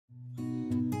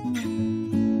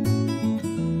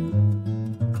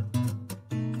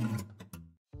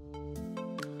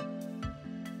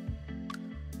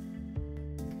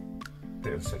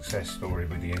success story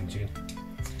with the engine.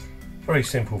 Very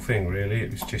simple thing really,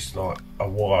 it was just like a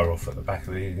wire off at the back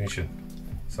of the ignition.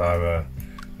 So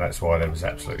that's why there was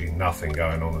absolutely nothing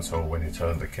going on at all when you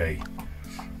turned the key.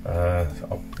 I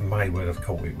may well have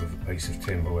caught it with a piece of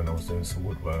timber when I was doing some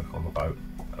woodwork on the boat.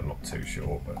 I'm not too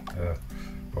sure, but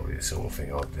probably the sort of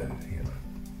thing I'd do, you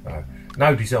know.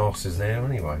 No disasters there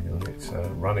anyway, and it's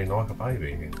running like a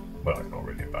baby again. Well, it's not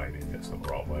really a baby, that's not the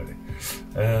right word.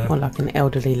 More like an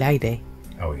elderly lady.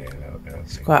 Oh yeah,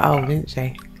 she's quite old, isn't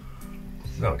she?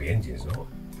 No, the engine's not.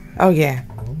 Oh yeah.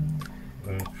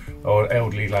 Or an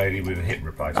elderly lady with a hip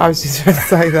replacement. I was just going to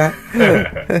say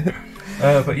that.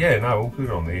 But yeah, no, all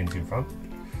good on the engine front.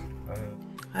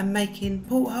 I'm making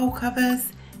porthole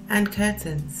covers and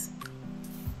curtains.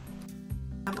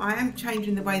 I am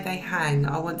changing the way they hang.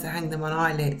 I want to hang them on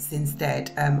eyelets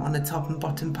instead, on a top and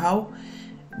bottom pole,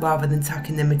 rather than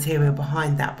tucking the material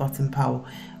behind that bottom pole.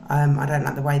 I don't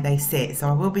like the way they sit, so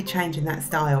I will be changing that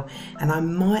style, and I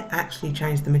might actually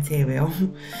change the material.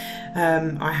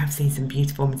 I have seen some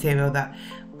beautiful material that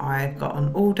I've got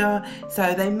on order,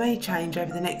 so they may change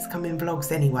over the next coming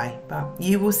vlogs anyway, but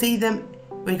you will see them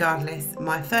regardless.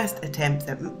 My first attempt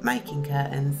at making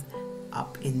curtains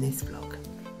up in this vlog.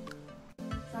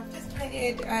 So I've just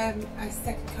painted a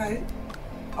second coat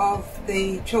of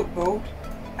the chalkboard.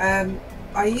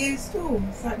 I used, oh,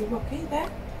 slightly rocky there.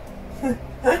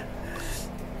 A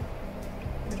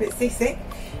bit seasick.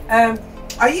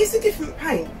 I used a different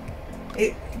paint.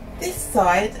 This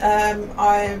side,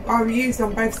 I used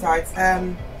on both sides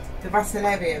the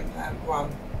Vasilarium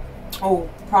one, all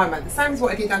primer, the same as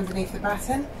what I did underneath the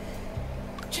batten.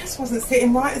 Just wasn't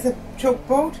sitting right as a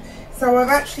chalkboard, so I've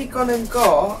actually gone and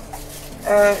got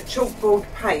chalkboard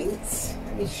paints.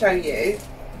 Let me show you,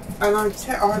 and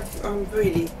I'm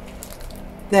really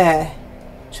there.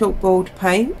 Chalkboard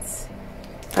paints.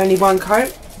 Only one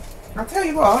coat. I'll tell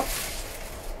you what,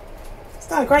 it's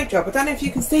done a great job. I don't know if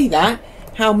you can see that,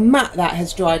 how matte that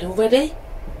has dried already.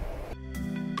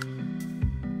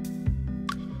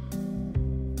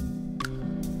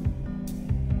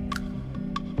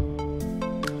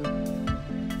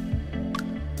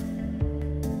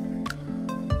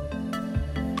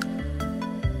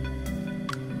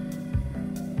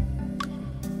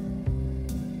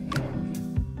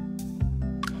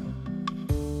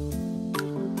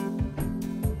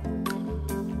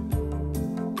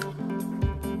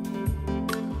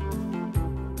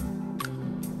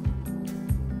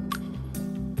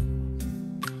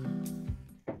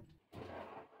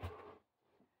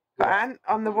 And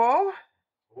on the wall, I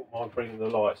wouldn't mind bringing the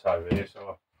lights over here,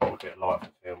 so I thought I'd get a light for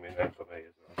filming them for me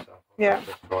as well. So yeah,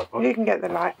 you can get the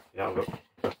light. Yeah, I've got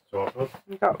the tripod.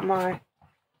 I've got my,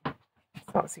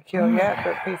 it's not secure yet,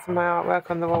 but a piece of my artwork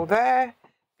on the wall there,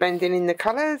 blending in the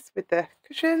colours with the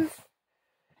cushions.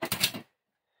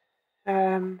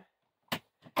 You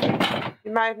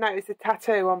may have noticed a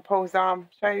tattoo on Paul's arm.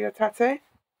 Show you your tattoo.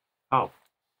 Oh.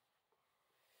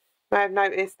 May have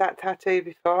noticed that tattoo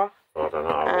before. I don't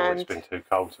know, it's been too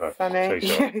cold to have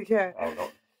t-shirt.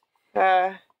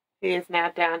 Yeah. He is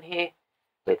now down here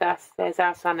with us. There's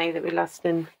our Sonny that we lost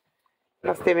him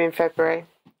in February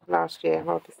last year,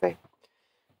 obviously.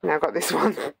 Now I've got this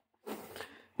one.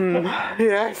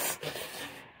 Yes.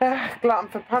 Glutton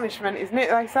for punishment, isn't it,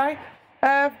 they say?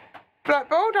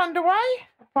 Blackboard underway,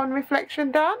 upon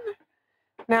reflection done.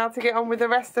 Now to get on with the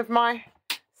rest of my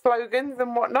slogans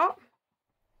and whatnot.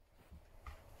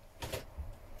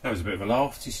 That was a bit of a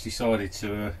laugh. Just decided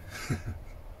to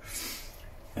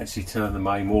actually turn the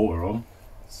main water on,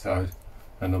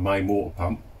 and the main water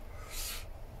pump.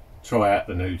 Try out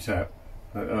the new tap.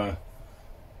 But,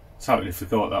 totally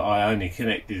forgot that I only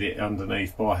connected it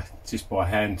underneath just by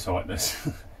hand tightness.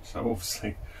 So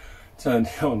obviously turned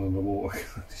it on and the water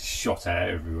shot out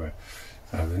everywhere.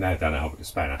 So we've now done it up with the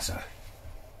spanner. So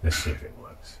let's see if it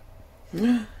works.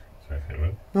 Yeah. So if it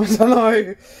will. I don't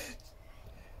know.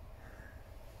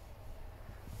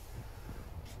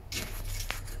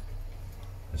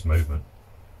 There's movement.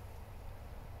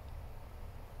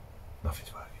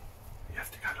 Nothing's working. You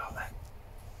have to go like that.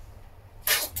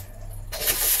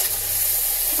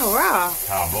 Oh wow!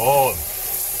 Come on!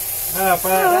 How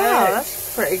about that?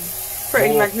 That's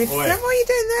pretty magnificent. What are you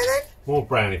doing there then? More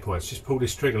brownie points. Just pull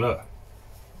this trigger. Look.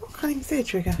 I can't even see a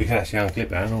trigger. You can actually unclip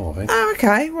that, I think. Oh,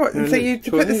 okay. What? So you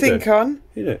put the sink on?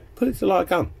 You do. Put it to like a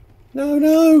gun.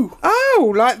 No.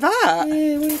 Oh, like that?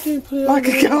 Yeah, what are you doing? Put it like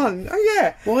a gun? Oh,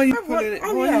 yeah. Why are you putting it? Why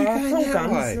are you going that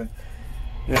way?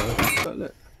 Yeah,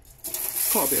 look.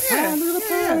 Quite a bit of power. Look at the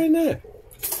power in there.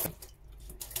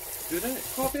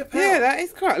 Quite a bit of power. Yeah, that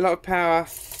is quite a lot of power.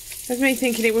 There's me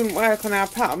thinking it wouldn't work on our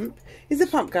pump. Is the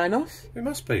pump going off? It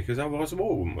must be, because otherwise the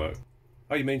water wouldn't work.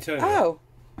 Oh, you mean turning? Oh,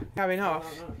 going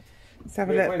off. No. Let's have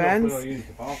a look, Burns.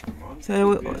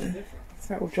 So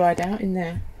it's all dried out in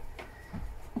there.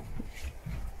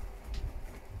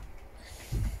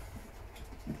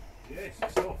 Yes,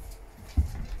 it's off.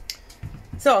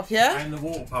 It's off, yeah? And the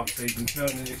water pump's even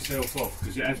turning itself off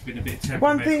because it has been a bit temperamental.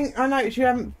 One thing I noticed, you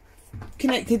haven't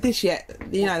connected this yet.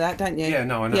 You know that, don't you? Yeah,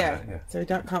 no, I know that, yeah. So we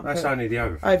can't That's only the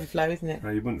overflow. Overflow, isn't it? No,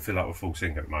 you wouldn't fill up a full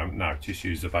sink at the moment. No, just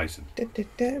use the basin.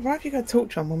 Why have you got a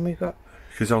torch on when we've got...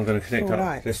 Because I'm going to connect All up.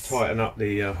 right. Let's tighten up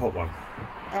the hot one.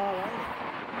 Oh, right.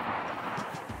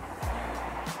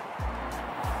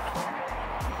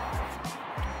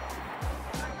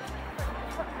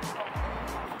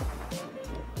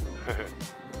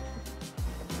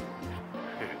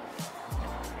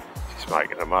 Just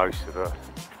making the most of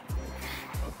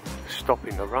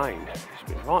stopping the rain.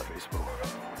 It's been right visible.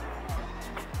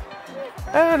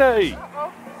 Ernie!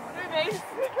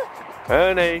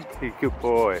 Ernie, you good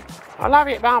boy. I love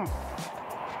it, Mum.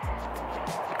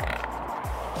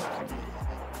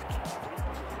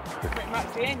 Pretty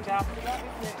much the end after that,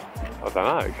 isn't it? I don't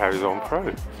know, it carries on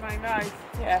through. Main road,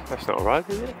 yeah. That's not a road,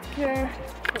 is it? Yeah.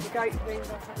 Put the gate things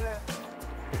off there.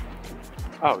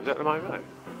 Oh, is that the main road?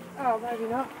 Oh, maybe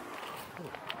not.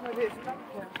 Maybe it's another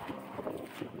one.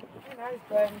 Who knows,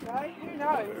 Burns, eh? Who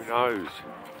knows? Who knows?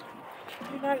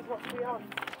 Who knows what's beyond?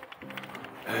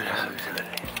 Who knows?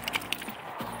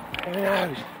 Who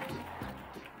knows?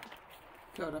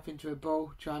 Curled up into a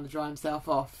ball, trying to dry himself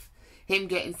off. Him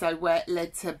getting so wet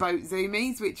led to boat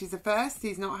zoomies, which is a first.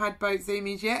 He's not had boat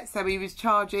zoomies yet, so he was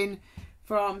charging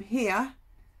from here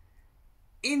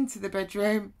into the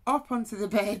bedroom, up onto the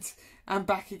bed and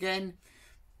back again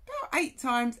about 8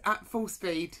 times at full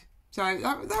speed. So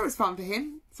that was fun for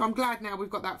him. So I'm glad now we've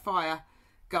got that fire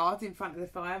guard in front of the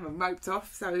fire and roped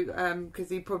off, so because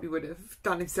he probably would have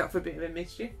done himself a bit of a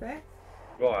mischief there.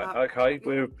 Right, okay,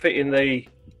 we're fitting the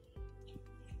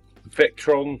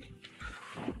Victron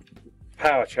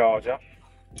power charger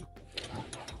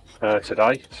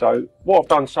today. So what I've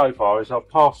done so far is I've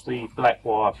passed the black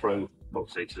wire through,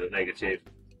 obviously, to the negative,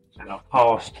 and I've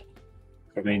passed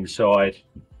from inside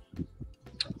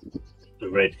the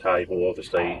red cable,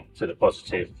 obviously, to the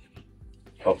positive.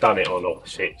 I've done it on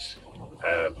opposites.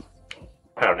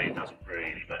 Apparently it doesn't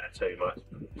really matter too much.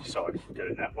 I decided to do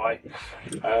it that way.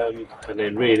 And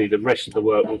then really the rest of the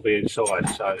work will be inside.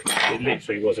 So it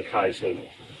literally was a case of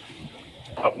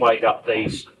I've made up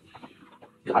these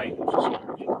cables,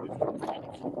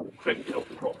 crimped up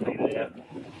properly there,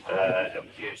 and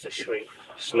we've used a shrink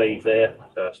sleeve there.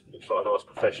 So it's like a nice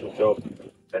professional job.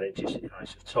 And then just a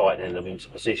case of tightening them into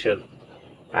position,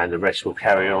 and the rest will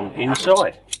carry on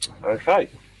inside. Okay,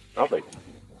 lovely.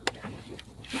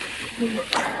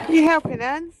 Are you helping,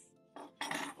 Hans?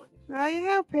 Are you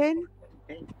helping?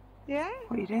 Yeah?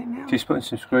 What are you doing now? Just putting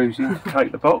some screws in to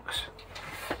take the box.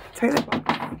 Take the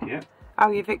box? Yeah.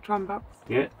 Oh, your Victron box?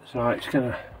 Yeah, so it's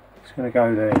gonna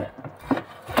go there.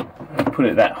 I'll put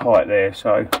it that height there,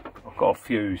 so I've got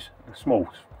a small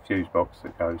fuse box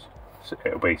that goes, so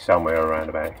it'll be somewhere around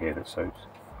about here that suits.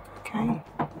 Okay.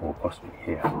 Or possibly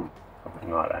here,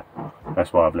 something like that.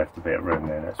 That's why I've left a bit of room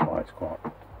there, that's why it's quite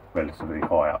relatively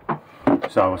high up.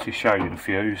 So I'll just show you the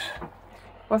fuse.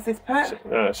 What's this part?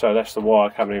 So that's the wire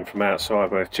coming in from outside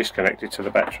where it's just connected to the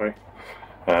battery.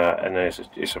 And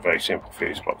it's a very simple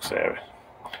fuse box there.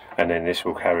 And then this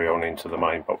will carry on into the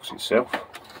main box itself.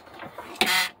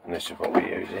 And this is what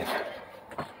we're using.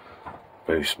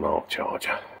 Boost Smart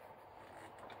Charger.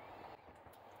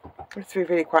 It's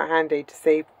really quite handy to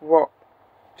see what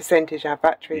percentage our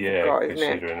batteries have got, isn't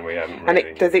it? Considering we haven't And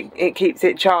really it keeps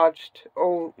it charged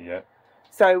all. Yeah.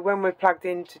 So when we're plugged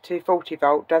into 240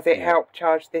 volt, does it help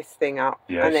charge this thing up?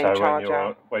 Yeah, and then so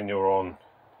charge when you're on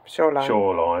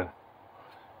shoreline,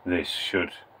 this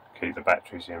should keep the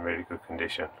batteries in really good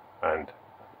condition and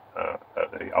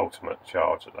at the ultimate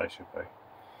charge that they should be.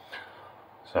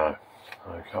 So,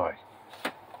 okay.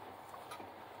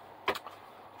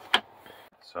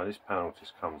 So this panel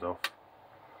just comes off.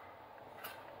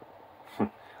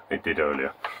 It did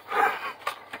earlier.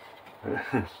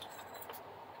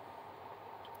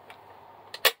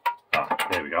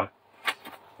 There we go.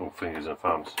 All fingers and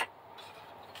thumbs.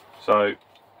 So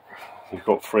you've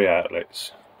got 3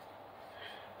 outlets.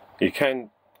 You can,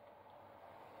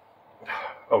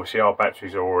 obviously our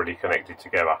batteries are already connected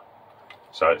together,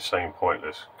 so it seemed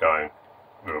pointless going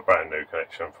with a brand new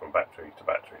connection from battery to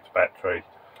battery to battery.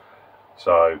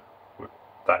 So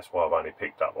that's why I've only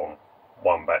picked up on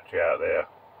one battery out there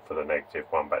for the negative,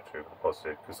 one battery for the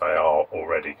positive, because they are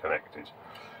already connected.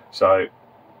 So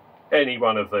any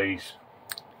one of these,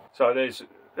 so there's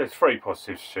there's 3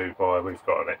 positives to choose by. We've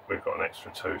got an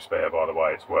extra 2 spare, by the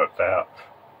way. It's worked out.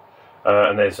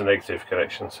 And there's a negative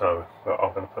connection, so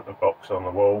I'm going to put the box on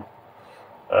the wall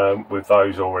with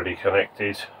those already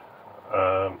connected,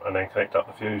 and then connect up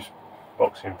the fuse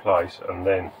box in place, and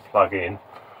then plug in,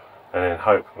 and then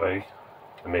hopefully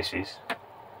the missus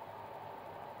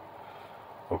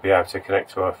will be able to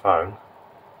connect to her phone.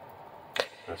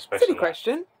 Silly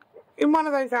question. In one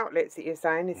of those outlets that you're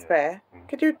saying is spare,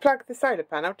 could you plug the solar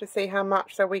panel to see how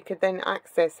much, so we could then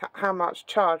access how much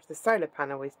charge the solar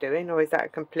panel is doing, or is that a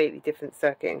completely different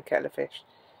circuit in kettle of fish?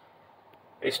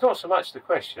 It's not so much the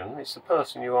question; it's the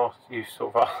person you asked. You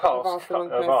sort of asked.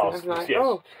 Like, yes.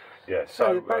 oh, yeah.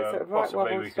 So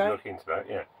possibly we could look into that.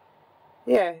 Yeah.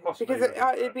 Yeah, Possibly because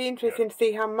it'd be interesting to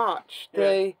see how much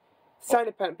the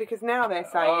solar panel. Because now they're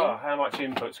saying how much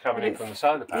input's coming in from the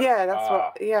solar panel. Yeah, that's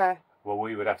what. Yeah. Well,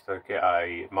 we would have to get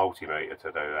a multimeter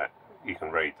to do that. You can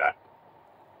read that,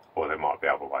 or there might be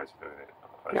other ways of doing it.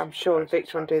 Yeah, I'm sure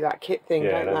Victron do that kit thing,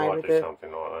 don't they? Yeah, they might with do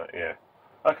something like that. Yeah.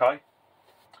 Okay.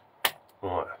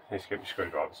 Right, let's get my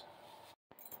screwdrivers.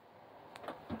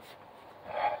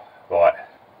 Right,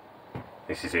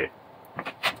 this is it.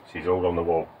 She's all on the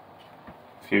wall.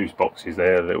 Fuse box is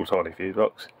there, a little tiny fuse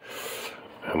box,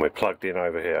 and we're plugged in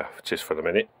over here just for the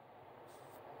minute.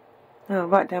 Oh,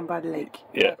 right down by the leak.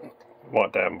 Yeah,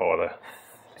 right down by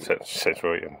the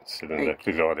central heating cylinder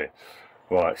beside it.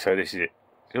 Right, so this is it.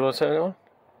 Do you want to turn it on?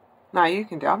 No, you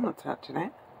can do. I'm not touching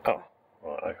it. Oh,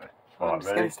 right, okay. I'm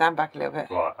just going to stand back a little bit.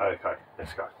 Right, okay,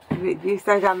 let's go. You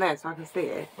stay down there so I can see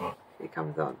it. Right. It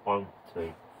comes on. 1,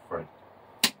 2, 3.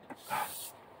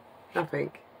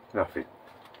 Nothing. Nothing.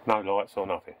 No lights or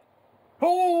nothing.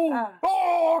 Oh!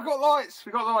 Oh, I've got lights!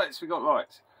 We got lights, we got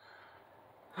lights.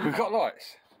 We've got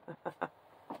lights.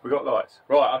 We got lights.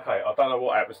 Right, okay, I don't know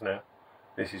what happens now.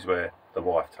 This is where the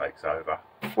wife takes over.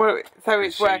 Well, so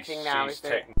it's working now, is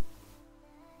it?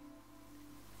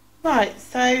 Right,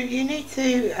 so you need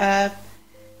to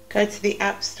go to the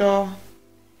App Store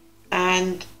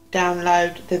and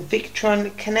download the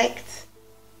Victron Connect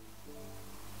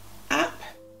app.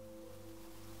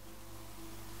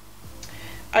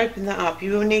 Open that up.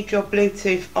 You will need your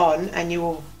Bluetooth on, and you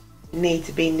will need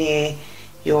to be near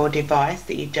your device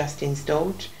that you've just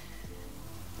installed,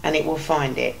 and it will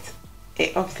find it.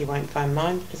 It obviously won't find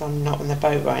mine because I'm not on the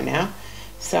boat right now,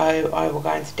 so I will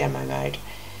go into demo mode.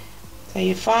 So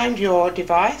you find your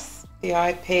device, the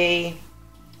Ep11.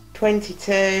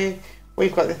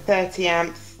 We've got the 30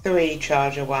 amp 3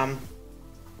 charger one,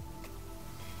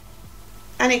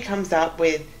 and it comes up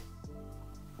with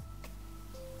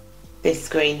this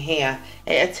screen here.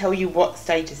 It'll tell you what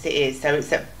status it is. So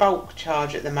it's at bulk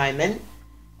charge at the moment,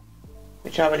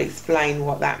 which I will explain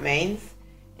what that means.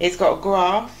 It's got a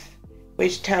graph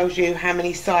which tells you how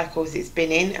many cycles it's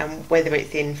been in and whether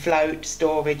it's in float,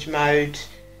 storage mode,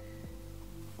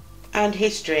 and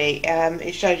history.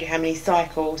 It shows you how many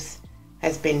cycles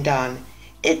has been done.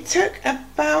 It took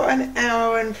about an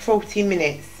hour and 40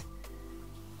 minutes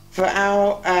for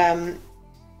our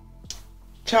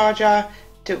charger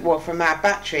to, well, from our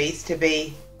batteries to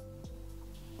be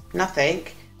nothing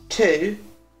to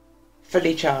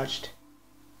fully charged.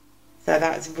 So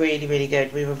that's really, really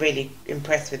good. We were really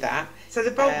impressed with that. So the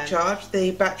bulk charge,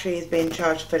 the battery is being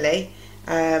charged fully.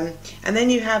 And then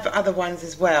you have other ones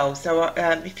as well. So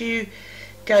if you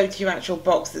go to your actual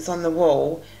box that's on the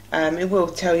wall, it will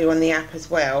tell you on the app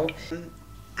as well.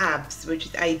 ABS, which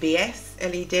is ABS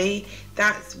LED,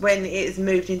 that's when it is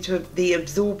moved into the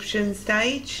absorption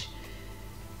stage.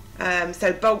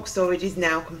 So bulk storage is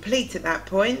now complete at that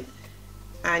point,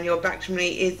 and your battery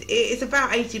is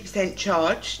about 80%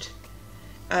 charged.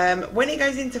 When it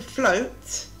goes into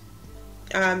float,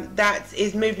 that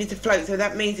is moved into float, so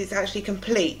that means it's actually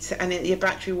complete, and your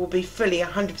battery will be fully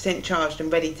 100% charged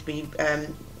and ready to be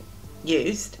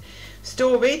used.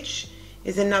 Storage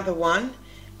is another one,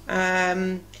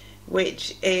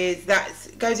 which is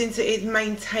goes into it's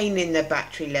maintaining the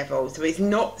battery level, so it's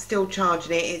not still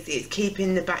charging it, it's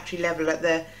keeping the battery level at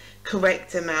the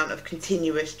correct amount of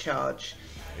continuous charge.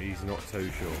 He's not too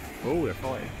sure. Oh, they're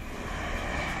fighting.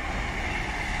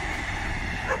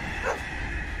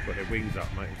 Put their wings up,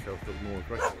 make themselves look more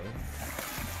aggressive.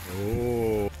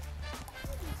 Oh.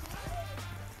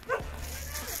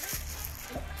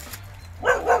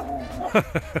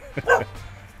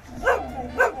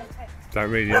 Don't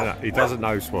really know. He doesn't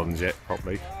know swans yet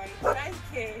properly.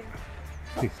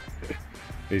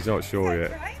 He's not sure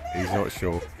yet. He's not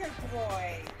sure.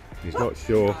 He's not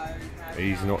sure.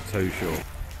 He's not too sure.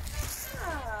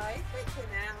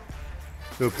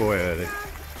 Good boy, Early.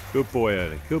 Good boy,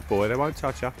 Early. Good boy. They won't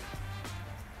touch her.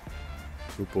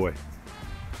 Good boy.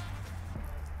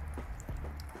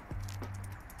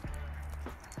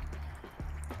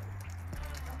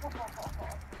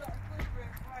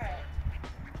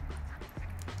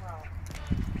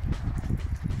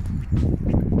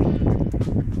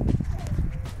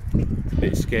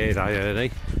 scared, eh,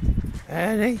 Ernie?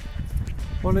 Ernie?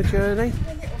 On a journey?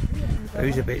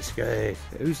 Who's a bit scared?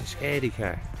 Who's a scaredy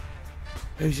cat?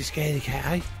 Who's a scaredy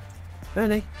cat, eh?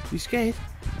 Ernie, you scared?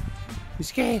 You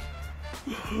scared?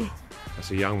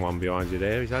 That's a young one behind you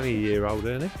there. He's only a year old,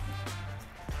 Ernie.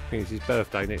 I think it's his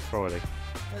birthday next Friday.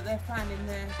 But they're finding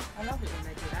their... I love it when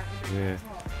they do that.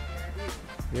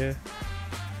 Yeah. Yeah.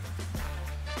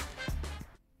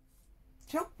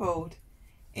 Chalkboard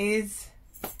is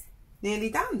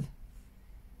nearly done.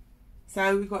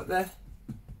 So we've got the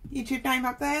YouTube name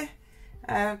up there,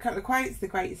 a couple of quotes. The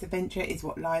greatest adventure is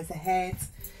what lies ahead.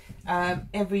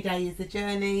 Every day is a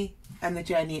journey, and the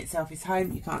journey itself is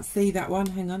home. You can't see that one,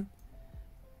 hang on.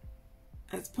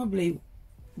 That's probably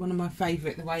one of my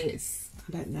favourite, the way it's,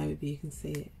 I don't know if you can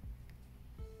see it.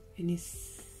 Can you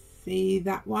see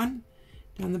that one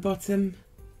down the bottom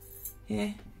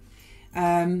here?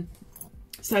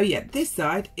 So yeah, this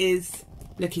side is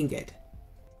looking good.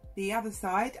 The other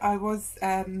side, I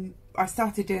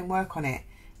started doing work on it,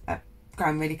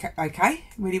 going really okay,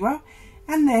 really well,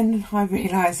 and then I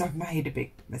realised I've made a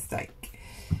big mistake.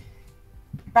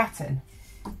 Batten,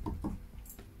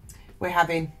 we're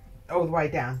having all the way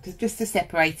down, just to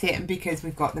separate it, and because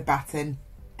we've got the batten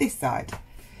this side.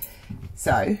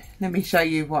 So let me show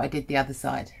you what I did the other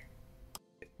side.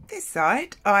 This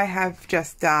side I have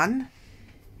just done,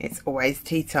 it's always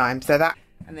tea time, so that,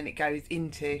 and then it goes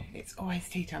into, it's always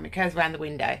tea time, it goes around the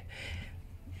window.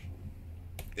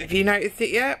 Have you noticed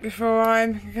it yet before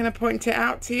I'm going to point it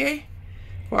out to you,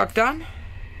 what I've done?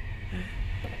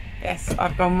 Yes,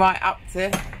 I've gone right up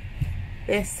to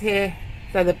this here,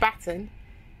 so the batten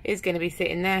is going to be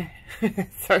sitting there.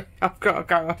 So I've got to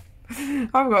go,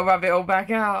 I've got to rub it all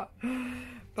back out.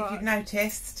 But if you've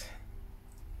noticed,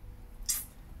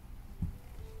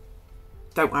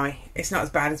 don't worry, it's not as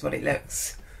bad as what it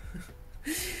looks.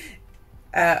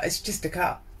 It's just a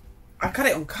cut. I cut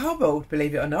it on cardboard,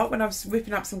 believe it or not, when I was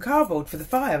whipping up some cardboard for the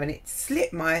fire, and it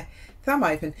slit my thumb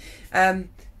open.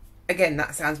 Again,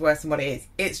 that sounds worse than what it is.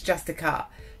 It's just a cut.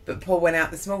 But Paul went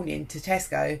out this morning to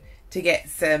Tesco to get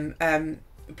some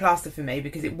plaster for me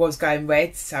because it was going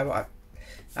red, so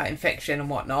infection and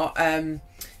whatnot.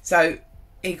 So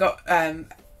he got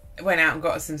went out and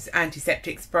got some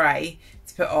antiseptic spray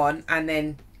to put on, and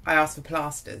then I asked for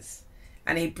plasters,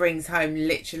 and he brings home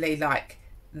literally like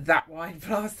that wide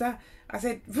plaster. I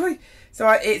said, boy. So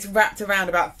it's wrapped around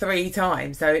about 3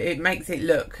 times, so it makes it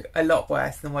look a lot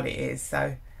worse than what it is.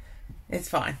 So it's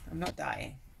fine, I'm not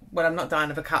dying. Well, I'm not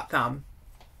dying of a cut thumb.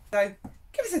 So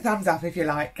give us a thumbs up if you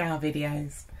like our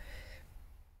videos.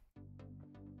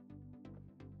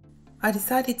 I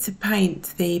decided to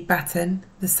paint the batten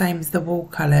the same as the wall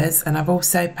colours, and I've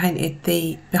also painted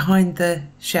the behind the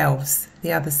shelves,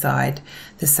 the other side,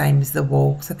 the same as the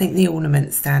wall, because I think the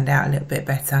ornaments stand out a little bit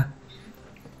better.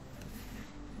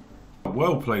 I'm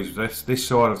well pleased with this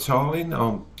side of tiling.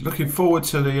 I'm looking forward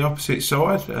to the opposite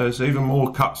side. There's even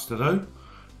more cuts to do,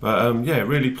 but yeah,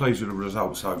 really pleased with the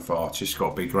result so far. It's just got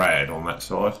to be graded on that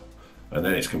side, and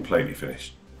then it's completely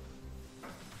finished.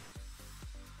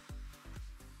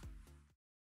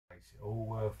 All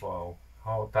worthwhile.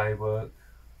 Hard day work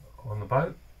on the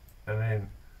boat, and then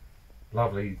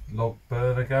lovely log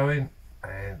burner going,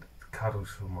 and cuddles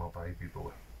from my baby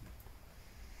boy.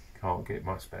 Can't get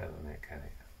much better than it, can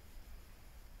it?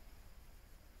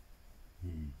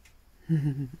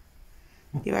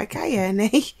 You okay,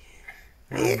 Ernie?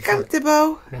 Are you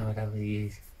comfortable? No, I don't think he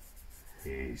is. He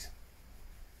is.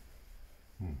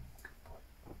 Good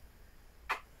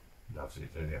boy. Loves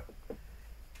it, doesn't you?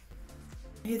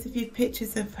 Here's a few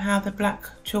pictures of how the black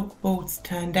chalkboards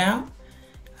turned out.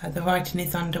 The writing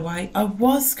is underway. I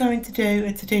was going to do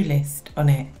a to-do list on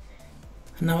it.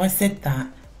 I know I said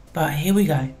that, but here we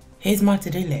go. Here's my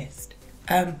to-do list.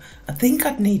 I think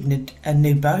I'd need a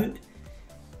new boat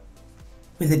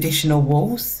with additional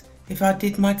walls if I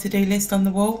did my to-do list on the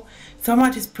wall. So I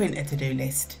might just print a to-do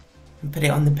list and put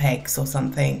it on the pegs or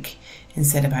something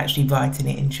instead of actually writing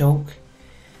it in chalk.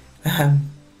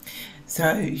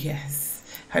 So yes,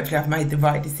 hopefully I've made the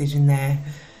right decision there.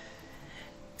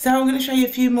 So I'm going to show you a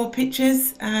few more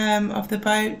pictures of the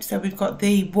boat. So we've got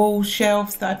the wall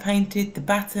shelves that I painted, the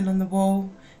batten on the wall,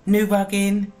 new rug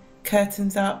in,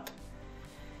 curtains up,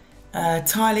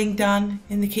 tiling done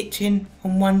in the kitchen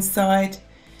on one side,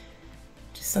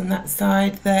 just on that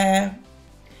side there,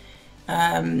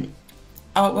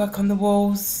 artwork on the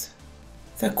walls.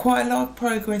 So quite a lot of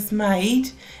progress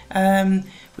made.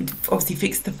 We obviously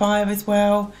fixed the fire as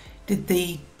well, did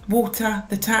the water,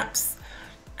 the taps,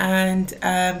 and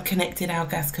connected our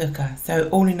gas cooker. So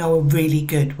all in all, a really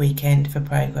good weekend for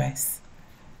progress.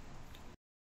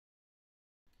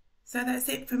 So that's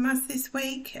it from us this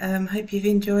week. Hope you've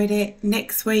enjoyed it.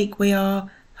 Next week we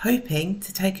are hoping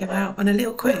to take her out on a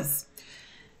little cruise.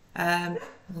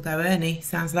 Although Ernie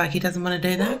sounds like he doesn't want to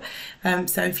do that.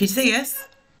 So if you see us,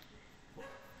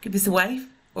 give us a wave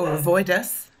or avoid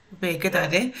us. Would be a good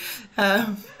idea.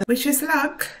 Wish us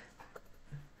luck.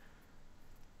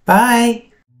 Bye.